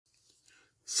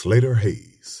Slater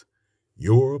Hayes,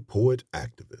 your poet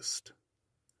activist.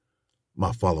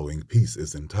 My following piece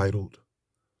is entitled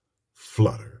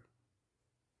Flutter.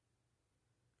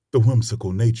 The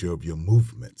whimsical nature of your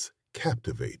movements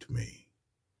captivate me.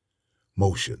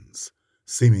 Motions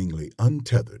seemingly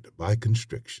untethered by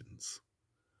constrictions.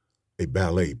 A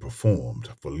ballet performed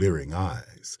for leering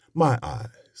eyes, my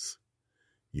eyes.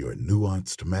 Your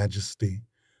nuanced majesty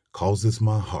causes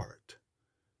my heart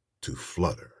to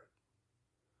flutter.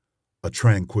 A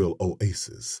tranquil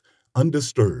oasis,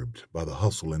 undisturbed by the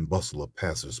hustle and bustle of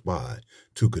passers-by,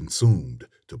 too consumed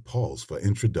to pause for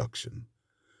introduction.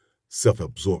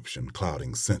 Self-absorption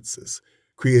clouding senses,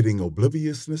 creating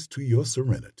obliviousness to your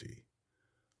serenity.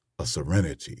 A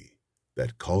serenity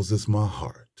that causes my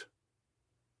heart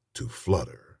to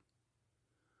flutter.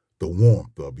 The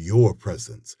warmth of your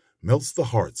presence melts the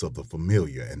hearts of the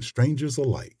familiar and strangers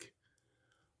alike.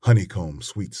 Honeycomb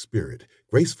sweet spirit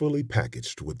gracefully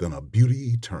packaged within a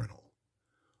beauty eternal.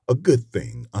 A good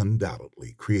thing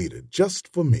undoubtedly created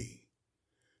just for me,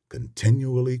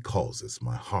 continually causes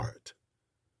my heart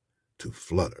to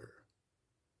flutter.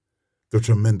 The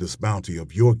tremendous bounty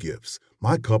of your gifts,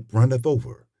 my cup runneth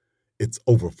over, its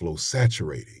overflow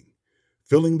saturating,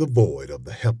 filling the void of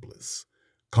the helpless,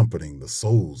 comforting the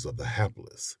souls of the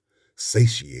hapless,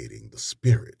 satiating the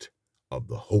spirit of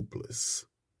the hopeless.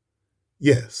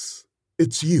 Yes,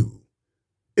 it's you,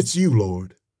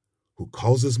 Lord, who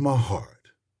causes my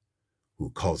heart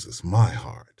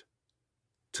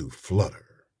to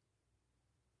flutter.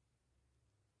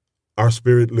 Our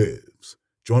spirit lives.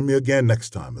 Join me again next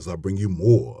time as I bring you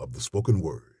more of the spoken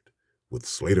word with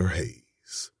Slater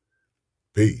Hayes.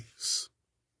 Peace.